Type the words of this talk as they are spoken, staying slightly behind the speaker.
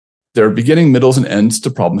There are beginning, middles, and ends to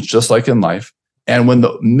problems, just like in life. And when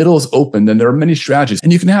the middle is open, then there are many strategies.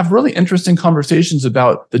 And you can have really interesting conversations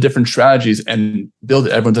about the different strategies and build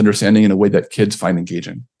everyone's understanding in a way that kids find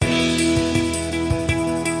engaging.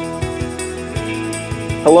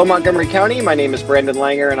 Hello, Montgomery County. My name is Brandon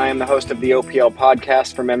Langer, and I am the host of the OPL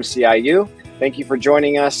podcast from MCIU. Thank you for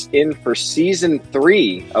joining us in for season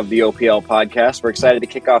 3 of the OPL podcast. We're excited to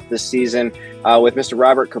kick off this season with Mr.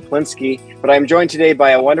 Robert Kaplinsky, but I'm joined today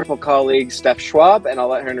by a wonderful colleague, Steph Schwab, and I'll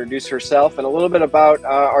let her introduce herself and a little bit about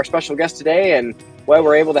our special guest today and why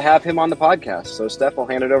we're able to have him on the podcast. So, Steph, I'll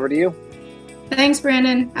hand it over to you. Thanks,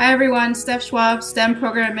 Brandon. Hi, everyone. Steph Schwab, STEM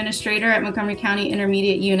Program Administrator at Montgomery County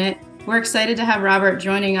Intermediate Unit. We're excited to have Robert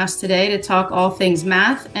joining us today to talk all things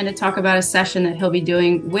math and to talk about a session that he'll be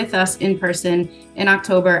doing with us in person in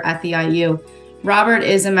October at the IU. Robert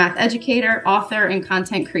is a math educator, author, and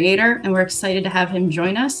content creator, and we're excited to have him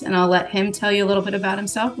join us. And I'll let him tell you a little bit about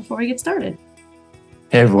himself before we get started.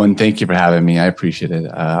 Hey, everyone. Thank you for having me. I appreciate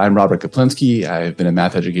it. I'm Robert Kaplinsky. I've been a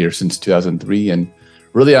math educator since 2003, and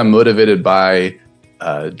really I'm motivated by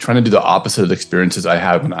trying to do the opposite of the experiences I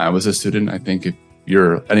had when I was a student. I think if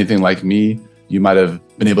you're anything like me, you might have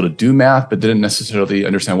been able to do math, but didn't necessarily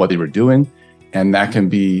understand what they were doing. And that can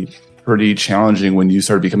be pretty challenging when you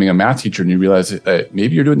start becoming a math teacher and you realize that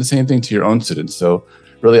maybe you're doing the same thing to your own students. So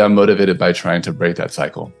really, I'm motivated by trying to break that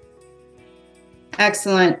cycle.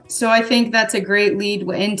 Excellent. So I think that's a great lead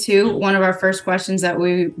into one of our first questions that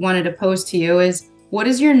we wanted to pose to you is, what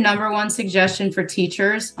is your number one suggestion for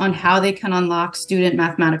teachers on how they can unlock student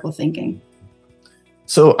mathematical thinking?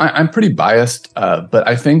 So I'm pretty biased, but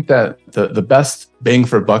I think that the best bang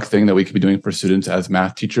for buck thing that we could be doing for students as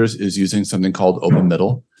math teachers is using something called open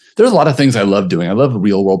middle. There's a lot of things I love doing. I love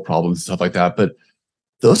real world problems and stuff like that, but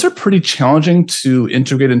those are pretty challenging to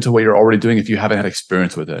integrate into what you're already doing if you haven't had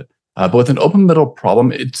experience with it. But with an open middle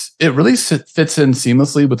problem, it really fits in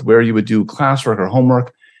seamlessly with where you would do classwork or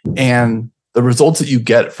homework, and the results that you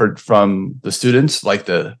get from the students, like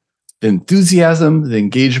the enthusiasm, the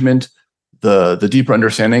engagement, the deeper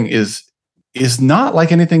understanding is not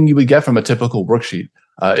like anything you would get from a typical worksheet.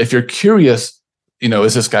 If you're curious,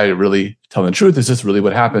 is this guy really telling the truth? Is this really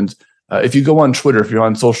what happened? If you go on Twitter, if you're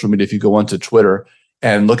on social media, if you go onto Twitter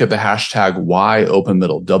and look at the hashtag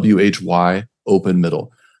 #WhyOpenMiddle, WHY open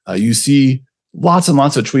middle, you see lots and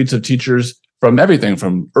lots of tweets of teachers from everything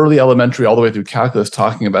from early elementary all the way through calculus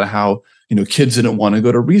talking about how kids didn't want to go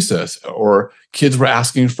to recess, or kids were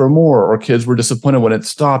asking for more, or kids were disappointed when it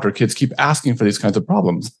stopped, or kids keep asking for these kinds of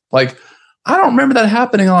problems. Like, I don't remember that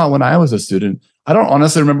happening a lot when I was a student. I don't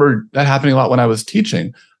honestly remember that happening a lot when I was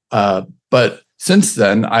teaching. But since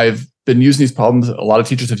then, I've been using these problems. A lot of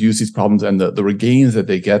teachers have used these problems, and the gains that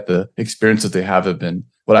they get, the experience that they have been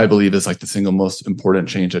what I believe is like the single most important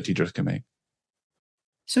change that teachers can make.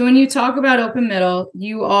 So when you talk about open middle,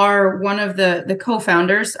 you are one of the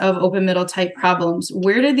co-founders of open middle type problems.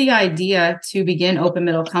 Where did the idea to begin open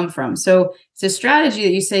middle come from? So it's a strategy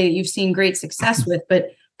that you say you've seen great success with,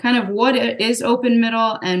 but kind of what is open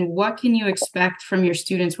middle and what can you expect from your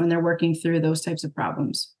students when they're working through those types of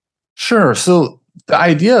problems? Sure. So the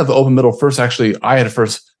idea of open middle I had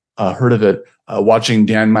first heard of it watching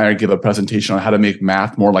Dan Meyer give a presentation on how to make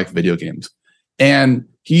math more like video games. And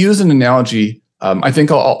he used an analogy. I think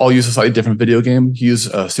I'll use a slightly different video game. He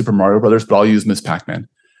used Super Mario Brothers, but I'll use Miss Pac-Man.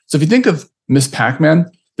 So if you think of Miss Pac-Man,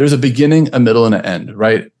 there's a beginning, a middle, and an end,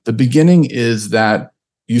 right? The beginning is that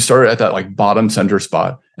you start at that like bottom center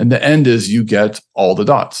spot, and the end is you get all the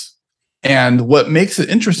dots. And what makes it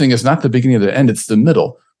interesting is not the beginning of the end; it's the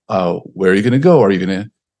middle. Where are you going to go? Are you going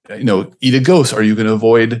to, eat a ghost? Are you going to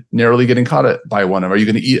avoid narrowly getting caught by one? Are you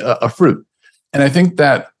going to eat a fruit? And I think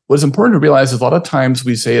that what's important to realize is a lot of times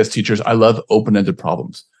we say as teachers, I love open-ended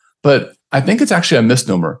problems, but I think it's actually a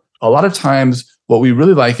misnomer. A lot of times what we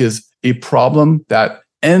really like is a problem that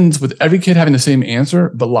ends with every kid having the same answer,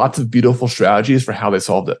 but lots of beautiful strategies for how they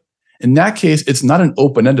solved it. In that case, it's not an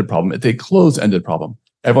open-ended problem. It's a closed-ended problem.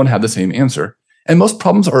 Everyone had the same answer. And most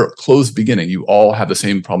problems are closed beginning. You all have the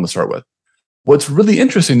same problem to start with. What's really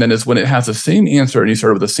interesting then is when it has the same answer and you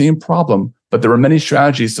start with the same problem, but there are many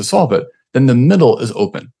strategies to solve it, then the middle is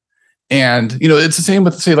open. And, it's the same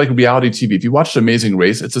with, say, like reality TV. If you watched Amazing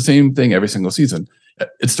Race, it's the same thing every single season.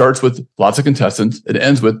 It starts with lots of contestants. It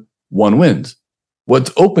ends with one wins.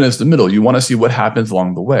 What's open is the middle. You want to see what happens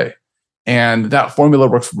along the way. And that formula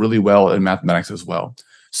works really well in mathematics as well.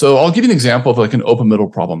 So I'll give you an example of like an open middle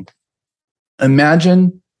problem.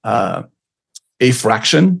 Imagine a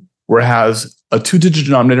fraction where it has a 2-digit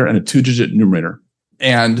denominator and a 2-digit numerator.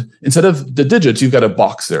 And instead of the digits, you've got a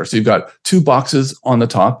box there. So you've got 2 boxes on the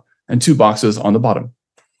top and 2 boxes on the bottom.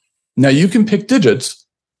 Now you can pick digits,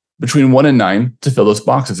 between 1 and 9 to fill those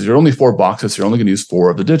boxes. There are only 4 boxes, so you're only going to use 4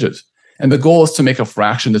 of the digits. And the goal is to make a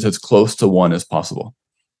fraction that's as close to 1 as possible.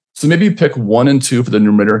 So maybe you pick 1 and 2 for the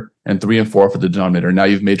numerator and 3 and 4 for the denominator. Now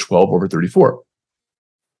you've made 12 over 34.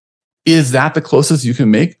 Is that the closest you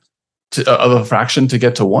can make of a fraction to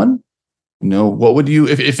get to 1? What would you,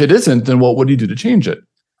 if it isn't, then what would you do to change it?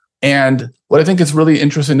 And what I think is really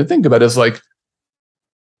interesting to think about is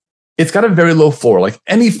it's got a very low floor. Like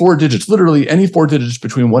any 4 digits, literally any 4 digits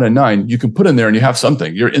between 1 and 9, you can put in there and you have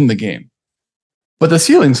something. You're in the game. But the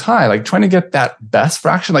ceiling's high, like trying to get that best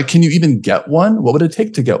fraction. Like, can you even get 1? What would it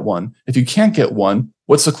take to get 1? If you can't get 1,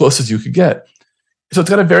 what's the closest you could get? So it's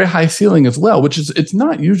got a very high ceiling as well, which is, it's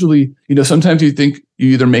not usually, sometimes you think you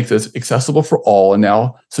either make this accessible for all, and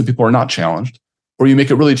now some people are not challenged, or you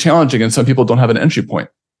make it really challenging and some people don't have an entry point.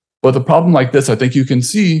 But the problem like this, I think you can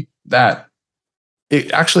see that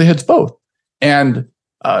it actually hits both. And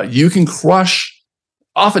you can crush.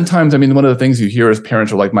 Oftentimes, one of the things you hear is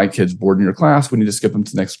parents are like, my kid's bored in your class, we need to skip them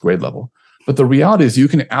to the next grade level. But the reality is you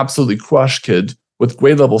can absolutely crush kids with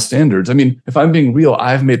grade level standards. If I'm being real,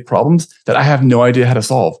 I've made problems that I have no idea how to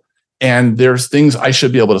solve. And there's things I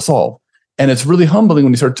should be able to solve. And it's really humbling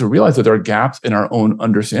when you start to realize that there are gaps in our own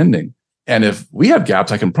understanding. And if we have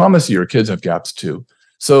gaps, I can promise you your kids have gaps too.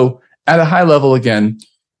 So at a high level, again,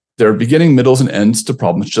 there are beginning, middles, and ends to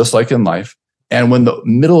problems, just like in life. And when the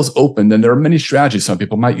middle is open, then there are many strategies. Some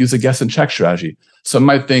people might use a guess and check strategy. Some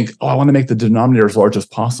might think, I want to make the denominator as large as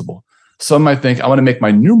possible. Some might think, I want to make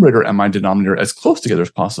my numerator and my denominator as close together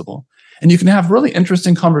as possible. And you can have really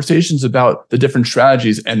interesting conversations about the different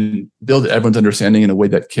strategies and build everyone's understanding in a way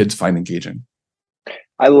that kids find engaging.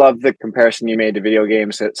 I love the comparison you made to video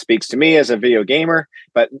games. It speaks to me as a video gamer,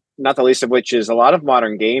 but not the least of which is a lot of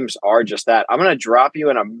modern games are just that. I'm going to drop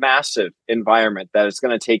you in a massive environment that is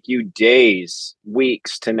going to take you days,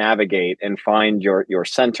 weeks to navigate and find your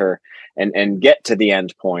center and get to the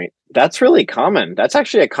end point. That's really common. That's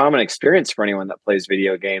actually a common experience for anyone that plays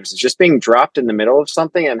video games. It's just being dropped in the middle of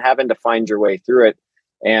something and having to find your way through it.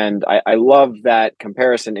 And I love that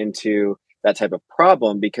comparison into that type of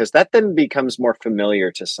problem, because that then becomes more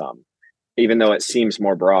familiar to some, even though it seems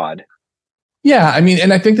more broad. Yeah,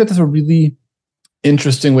 and I think that that's a really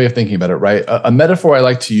interesting way of thinking about it, right? A metaphor I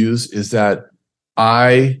like to use is that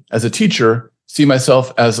I, as a teacher, see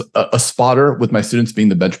myself as a spotter with my students being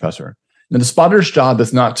the bench presser. And the spotter's job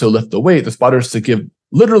is not to lift the weight. The spotter is to give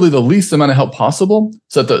literally the least amount of help possible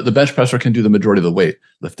so that the bench presser can do the majority of the weight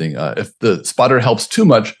lifting. If the spotter helps too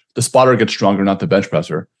much, the spotter gets stronger, not the bench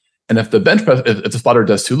presser. And if the spotter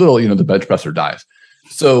does too little, the bench presser dies.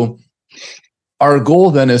 So our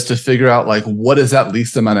goal then is to figure out what is that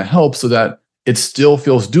least amount of help so that it still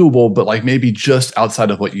feels doable, but maybe just outside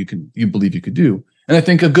of what you believe you could do. And I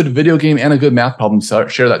think a good video game and a good math problem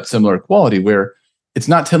share that similar quality where it's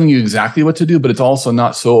not telling you exactly what to do, but it's also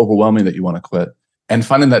not so overwhelming that you want to quit. And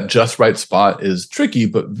finding that just right spot is tricky,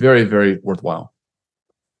 but very, very worthwhile.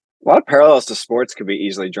 A lot of parallels to sports could be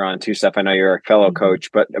easily drawn too, Steph. I know you're a fellow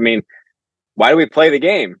coach, but why do we play the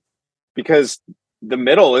game? Because the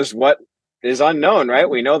middle is what is unknown, right?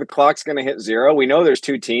 We know the clock's going to hit 0. We know there's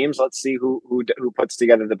 2 teams. Let's see who puts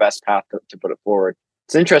together the best path to put it forward.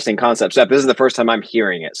 It's an interesting concept, Steph. This is the first time I'm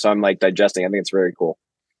hearing it, so I'm digesting. I think it's very cool.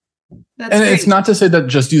 That's and great. It's not to say that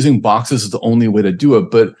just using boxes is the only way to do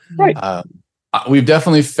it, but right. We've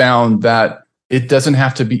definitely found that it doesn't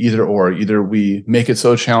have to be either or. Either we make it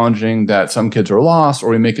so challenging that some kids are lost, or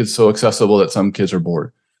we make it so accessible that some kids are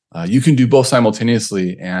bored. You can do both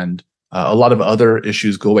simultaneously, and a lot of other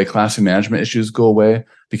issues go away. Classroom management issues go away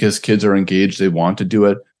because kids are engaged. They want to do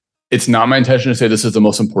it. It's not my intention to say this is the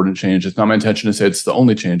most important change. It's not my intention to say it's the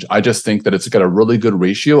only change. I just think that it's got a really good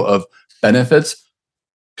ratio of benefits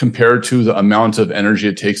compared to the amount of energy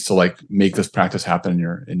it takes to make this practice happen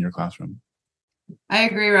in your classroom. I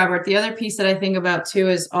agree, Robert. The other piece that I think about too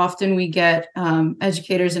is often we get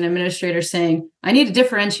educators and administrators saying, I need to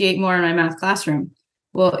differentiate more in my math classroom.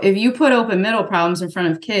 Well, if you put open middle problems in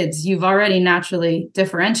front of kids, you've already naturally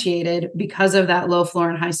differentiated because of that low floor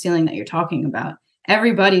and high ceiling that you're talking about.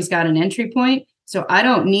 Everybody's got an entry point. So I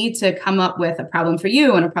don't need to come up with a problem for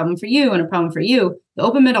you and a problem for you and a problem for you. The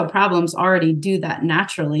open middle problems already do that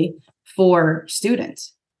naturally for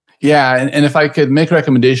students. Yeah. And if I could make a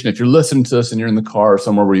recommendation, if you're listening to this and you're in the car or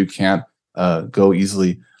somewhere where you can't go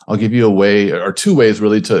easily, I'll give you a way or 2 ways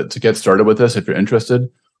really to get started with this if you're interested.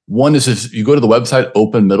 One is you go to the website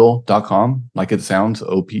openmiddle.com, like it sounds,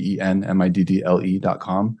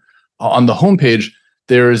 OPENMIDDLE.com. On the homepage,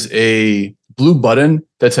 there's a blue button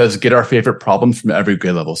that says get our favorite problems from every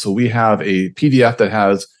grade level. So we have a PDF that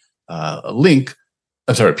has a link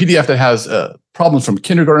PDF that has problems from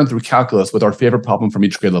kindergarten through calculus with our favorite problem from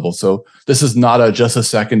each grade level. So this is not just a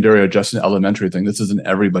secondary or just an elementary thing. This is an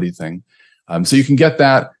everybody thing. So you can get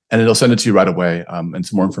that, and it'll send it to you right away, and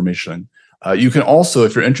some more information. You can also,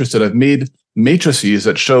 if you're interested, I've made matrices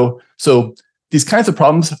that show. So these kinds of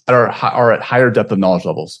problems are at higher depth of knowledge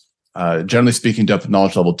levels. Generally speaking, depth of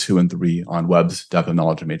knowledge level 2 and 3 on Webb's depth of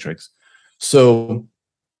knowledge matrix. So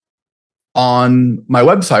on my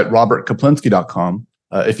website, robertkaplinsky.com,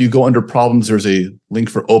 if you go under problems, there's a link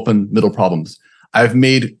for open middle problems. I've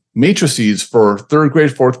made matrices for 3rd grade,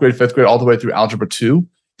 4th grade, 5th grade, all the way through Algebra 2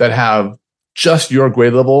 that have just your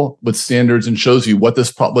grade level with standards and shows you what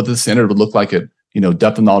this standard would look like at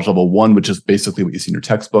depth of knowledge level 1, which is basically what you see in your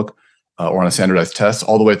textbook or on a standardized test,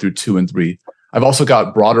 all the way through 2 and 3. I've also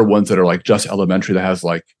got broader ones that are like just elementary that has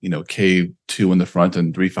K2 in the front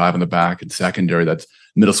and 3-5 in the back, and secondary that's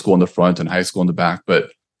middle school in the front and high school in the back.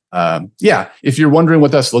 But if you're wondering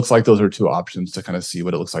what this looks like, those are 2 options to kind of see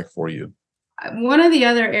what it looks like for you. One of the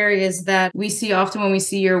other areas that we see often when we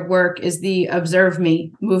see your work is the observe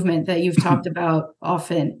me movement that you've talked about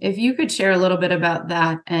often. If you could share a little bit about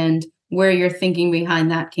that and where your thinking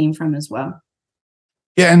behind that came from as well.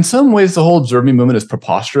 Yeah, in some ways, the whole observe me movement is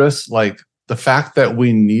preposterous. Like the fact that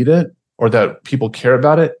we need it or that people care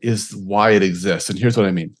about it is why it exists. And here's what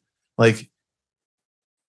I mean. Like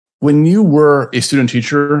when you were a student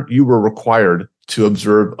teacher, you were required to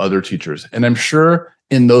observe other teachers. And I'm sure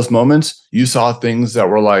in those moments, you saw things that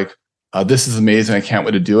were like, this is amazing. I can't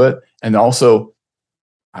wait to do it. And also,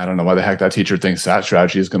 I don't know why the heck that teacher thinks that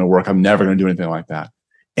strategy is going to work. I'm never going to do anything like that.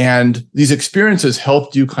 And these experiences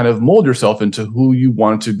helped you kind of mold yourself into who you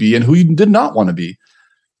wanted to be and who you did not want to be.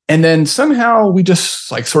 And then somehow we just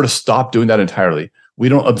sort of stopped doing that entirely. We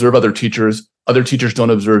don't observe other teachers. Other teachers don't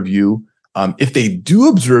observe you. If they do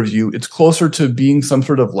observe you, it's closer to being some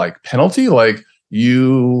sort of penalty, like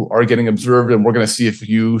you are getting observed and we're going to see if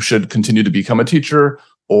you should continue to become a teacher,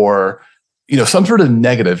 or some sort of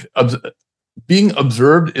negative. Being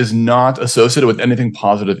observed is not associated with anything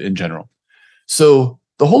positive in general. So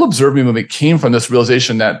the whole observe me movement came from this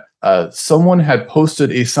realization that someone had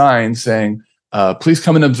posted a sign saying, please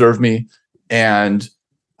come and observe me. And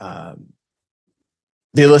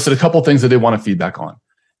they listed a couple things that they want feedback on.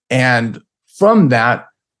 And from that,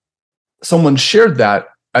 someone shared that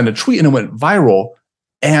in a tweet and it went viral.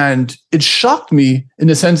 And it shocked me in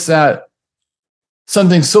the sense that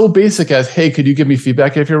something so basic as, hey, could you give me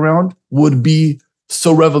feedback if you're around, would be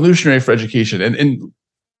so revolutionary for education. And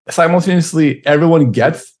simultaneously, everyone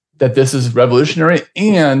gets that this is revolutionary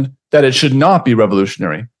and that it should not be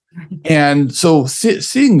revolutionary. And so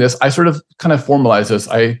seeing this, I sort of kind of formalized this.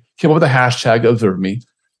 I came up with a hashtag observe me.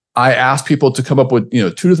 I asked people to come up with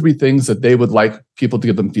 2 to 3 things that they would like people to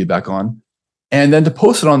give them feedback on, and then to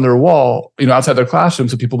post it on their wall, outside their classroom,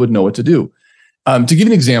 so people would know what to do. To give you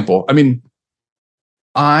an example,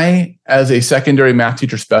 I, as a secondary math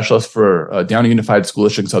teacher specialist for Downey Unified School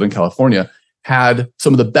District in Southern California, had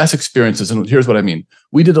some of the best experiences. And here's what I mean.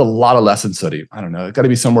 We did a lot of lesson study. I don't know, it got to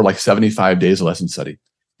be somewhere like 75 days of lesson study.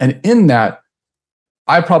 And in that,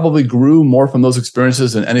 I probably grew more from those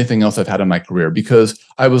experiences than anything else I've had in my career, because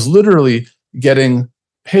I was literally getting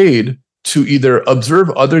paid to either observe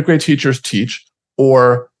other great teachers teach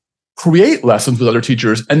or create lessons with other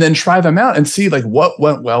teachers and then try them out and see what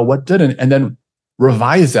went well, what didn't, and then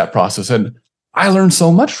revise that process. And I learned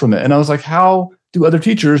so much from it. And I was like, how do other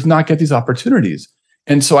teachers not get these opportunities?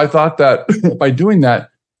 And so I thought that by doing that,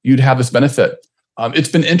 you'd have this benefit. It's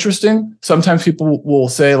been interesting. Sometimes people will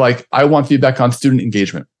say, I want feedback on student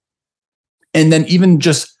engagement. And then even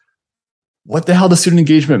just, what the hell does student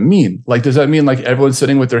engagement mean? Does that mean everyone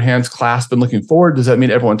sitting with their hands clasped and looking forward? Does that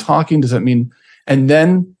mean everyone talking? Does that mean, and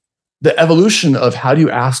then the evolution of how do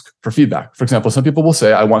you ask for feedback? For example, some people will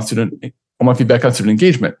say, I want feedback on student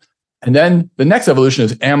engagement. And then the next evolution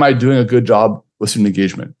is, am I doing a good job with student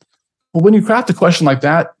engagement? Well, when you craft a question like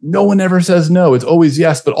that, no one ever says no. It's always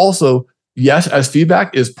yes, but also yes as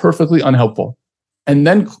feedback is perfectly unhelpful. And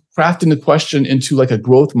then crafting the question into a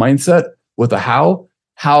growth mindset with a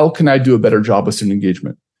how can I do a better job with student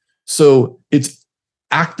engagement? So it's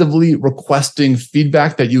actively requesting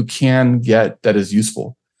feedback that you can get that is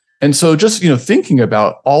useful. And so just, thinking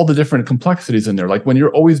about all the different complexities in there, when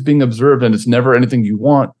you're always being observed and it's never anything you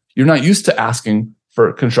want, you're not used to asking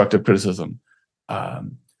for constructive criticism.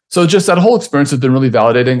 So just that whole experience has been really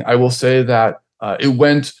validating. I will say that it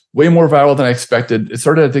went way more viral than I expected. It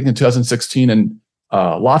started, I think, in 2016, and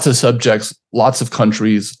lots of subjects, lots of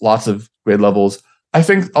countries, lots of grade levels. I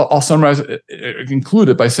think I'll summarize it, conclude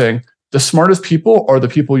it by saying the smartest people are the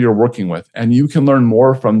people you're working with, and you can learn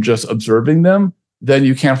more from just observing them than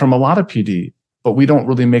you can from a lot of PD. but we don't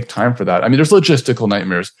really make time for that. I mean, there's logistical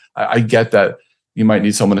nightmares. I get that you might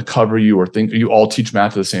need someone to cover you or think you all teach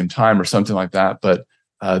math at the same time or something like that. But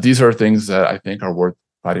these are things that I think are worth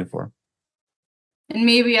fighting for. And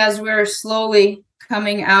maybe as we're slowly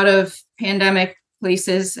coming out of pandemic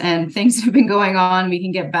places and things have been going on, we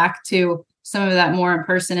can get back to some of that more in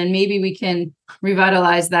person, and maybe we can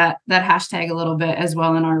revitalize that hashtag a little bit as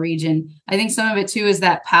well in our region. I think some of it too is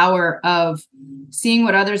that power of seeing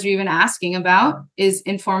what others are even asking about is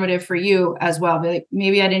informative for you as well. But like,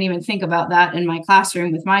 maybe I didn't even think about that in my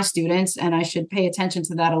classroom with my students, and I should pay attention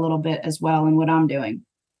to that a little bit as well in what I'm doing.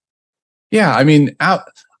 Yeah, I mean,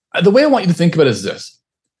 the way I want you to think about it is this.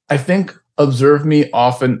 I think observe me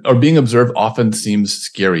often, or being observed often seems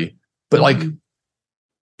scary, but like,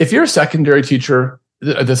 if you're a secondary teacher,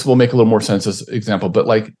 this will make a little more sense as an example, but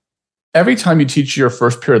like every time you teach your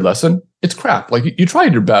first period lesson, it's crap. Like you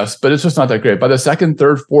tried your best, but it's just not that great. By the second,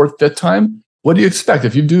 third, fourth, fifth time, what do you expect?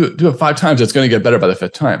 If you do it 5 times, it's going to get better by the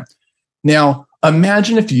 5th time. Now,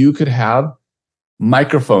 imagine if you could have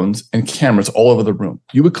microphones and cameras all over the room.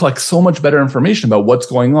 You would collect so much better information about what's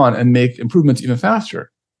going on and make improvements even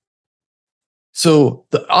faster. So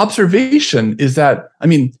the observation is that, I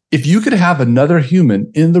mean, if you could have another human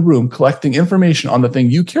in the room collecting information on the thing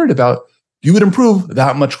you cared about, you would improve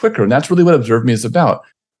that much quicker. And that's really what Observe Me is about.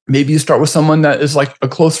 Maybe you start with someone that is like a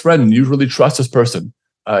close friend and you really trust this person.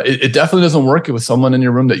 It definitely doesn't work with someone in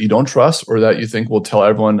your room that you don't trust or that you think will tell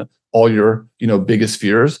everyone all your, biggest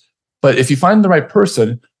fears. But if you find the right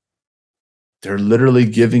person, they're literally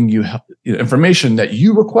giving you information that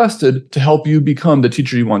you requested to help you become the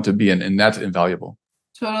teacher you want to be, and that's invaluable.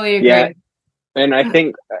 Totally agree. Yeah. And I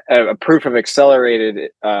think a proof of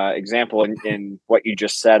accelerated example in what you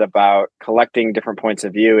just said about collecting different points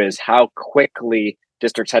of view is how quickly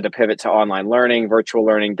districts had to pivot to online learning, virtual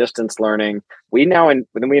learning, distance learning. We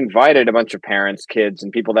invited a bunch of parents, kids,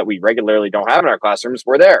 and people that we regularly don't have in our classrooms,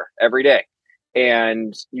 we're there every day.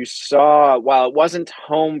 And you saw, while it wasn't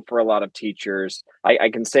home for a lot of teachers, I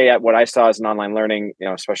can say at what I saw as an online learning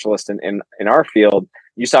specialist in our field,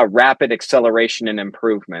 you saw rapid acceleration and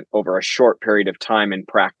improvement over a short period of time in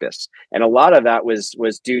practice. And a lot of that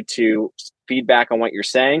was due to feedback on what you're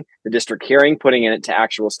saying, the district hearing, putting it into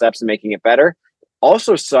actual steps and making it better.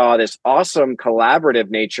 Also saw this awesome collaborative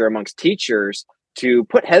nature amongst teachers to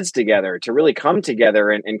put heads together, to really come together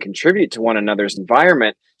and contribute to one another's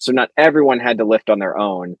environment. So not everyone had to lift on their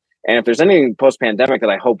own. And if there's anything post-pandemic that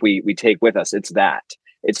I hope we take with us, it's that.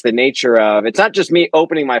 It's the nature of, it's not just me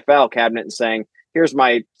opening my file cabinet and saying, here's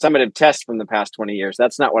my summative test from the past 20 years.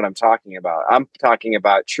 That's not what I'm talking about. I'm talking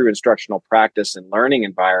about true instructional practice and learning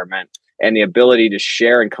environment and the ability to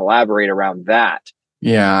share and collaborate around that.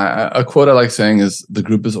 Yeah, a quote I like saying is, the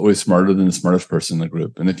group is always smarter than the smartest person in the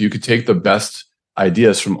group. And if you could take the best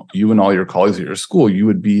ideas from you and all your colleagues at your school, you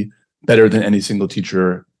would be better than any single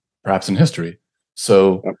teacher, perhaps in history.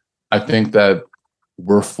 So yep. I think that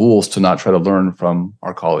we're fools to not try to learn from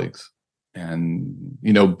our colleagues and,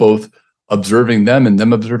 both observing them and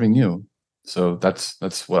them observing you. So that's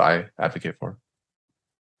what I advocate for.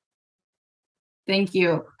 Thank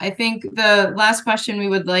you. I think the last question we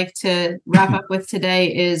would like to wrap up with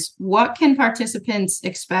today is, what can participants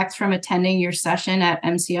expect from attending your session at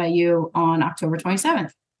MCIU on October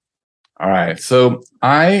 27th? All right. So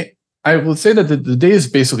I will say that the day is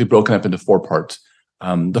basically broken up into 4 parts.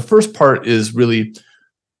 The first part is really,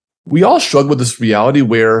 we all struggle with this reality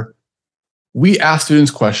where we ask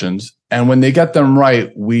students questions, and when they get them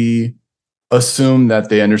right, we assume that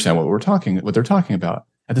they understand what they're talking about.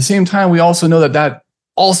 At the same time, we also know that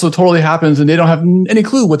also totally happens and they don't have any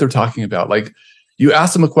clue what they're talking about. Like, you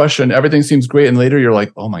ask them a question, everything seems great, and later you're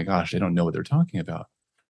like, oh my gosh, they don't know what they're talking about.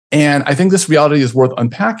 And I think this reality is worth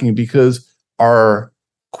unpacking, because our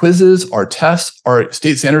quizzes, our tests, our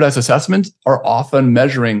state standardized assessments are often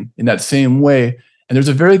measuring in that same way. And there's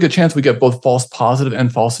a very good chance we get both false positive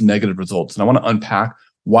and false negative results. And I want to unpack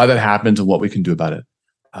why that happens and what we can do about it.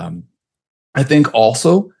 I think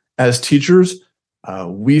also, as teachers,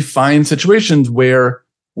 we find situations where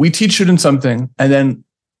we teach students something and then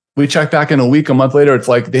we check back in a month later, it's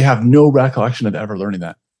like they have no recollection of ever learning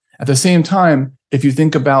that. At the same time, if you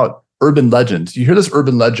think about urban legends, you hear this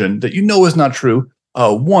urban legend that is not true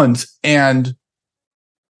once, and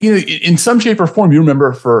in some shape or form you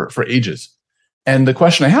remember for ages. And the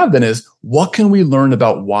question I have then is, what can we learn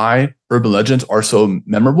about why urban legends are so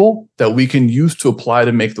memorable that we can use to apply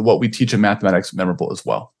to make what we teach in mathematics memorable as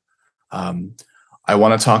well? I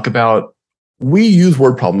want to talk about, we use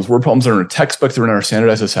word problems. Word problems are in our textbooks, they're in our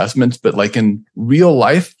standardized assessments, but like in real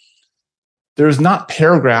life, there's not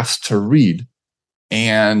paragraphs to read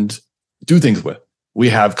and do things with. we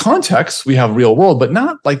have context, we have real world, but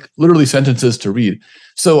not like literally sentences to read.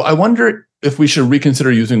 So I wonder if we should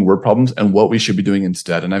reconsider using word problems and what we should be doing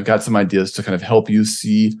instead. And I've got some ideas to kind of help you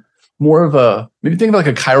see more of maybe think of like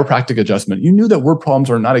a chiropractic adjustment. You knew that word problems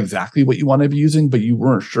are not exactly what you want to be using, but you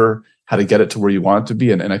weren't sure how to get it to where you want it to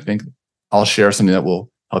be. And I think I'll share something that will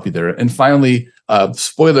help you there. And finally,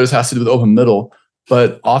 spoilers has to do with open middle,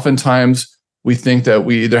 but oftentimes we think that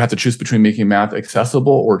we either have to choose between making math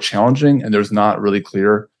accessible or challenging, and there's not really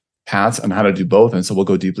clear paths on how to do both. And so we'll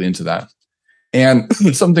go deeply into that. And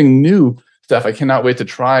something new, Steph, I cannot wait to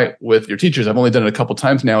try with your teachers. I've only done it a couple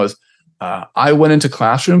times now, is I went into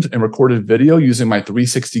classrooms and recorded video using my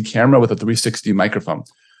 360 camera with a 360 microphone.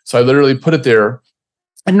 So I literally put it there.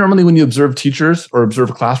 And normally when you observe teachers or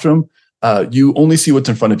observe a classroom, you only see what's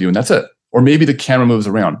in front of you and that's it. Or maybe the camera moves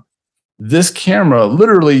around. This camera,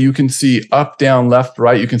 literally you can see up, down, left,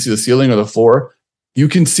 right. You can see the ceiling or the floor. You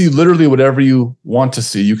can see literally whatever you want to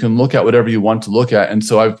see. You can look at whatever you want to look at. And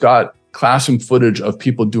so I've got classroom footage of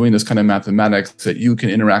people doing this kind of mathematics that you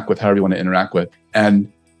can interact with however you want to interact with.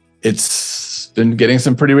 And it's been getting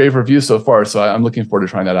some pretty rave reviews so far. So I'm looking forward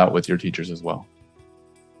to trying that out with your teachers as well.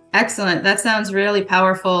 Excellent. That sounds really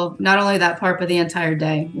powerful. Not only that part, but the entire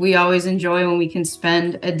day. We always enjoy when we can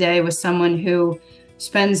spend a day with someone who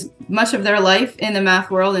spends much of their life in the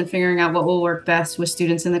math world and figuring out what will work best with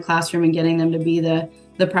students in the classroom and getting them to be the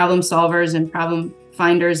problem solvers and problem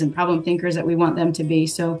finders and problem thinkers that we want them to be.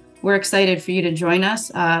 So we're excited for you to join us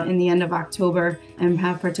in the end of October and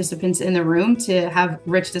have participants in the room to have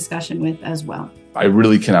rich discussion with as well. I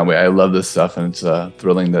really cannot wait. I love this stuff, and it's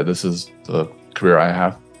thrilling that this is the career I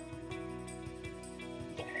have.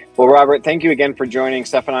 Well, Robert, thank you again for joining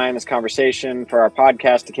Steph and I in this conversation for our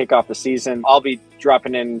podcast to kick off the season. I'll be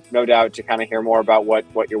dropping in, no doubt, to kind of hear more about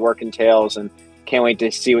what your work entails, and can't wait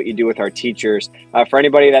to see what you do with our teachers. For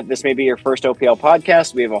anybody that this may be your first OPL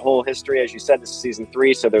podcast, we have a whole history. As you said, this is season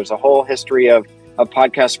 3, so there's a whole history of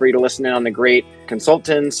podcasts for you to listen in on the great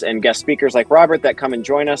consultants and guest speakers like Robert that come and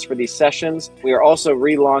join us for these sessions. We are also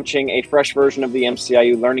relaunching a fresh version of the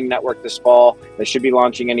MCIU Learning Network this fall that should be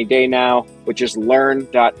launching any day now, which is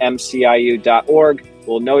learn.mciu.org.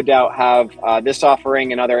 We'll no doubt have this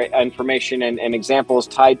offering and other information and examples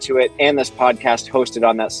tied to it, and this podcast hosted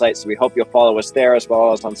on that site. So we hope you'll follow us there as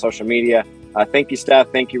well as on social media. Thank you, Steph.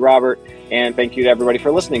 Thank you, Robert. And thank you to everybody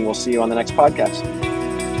for listening. We'll see you on the next podcast.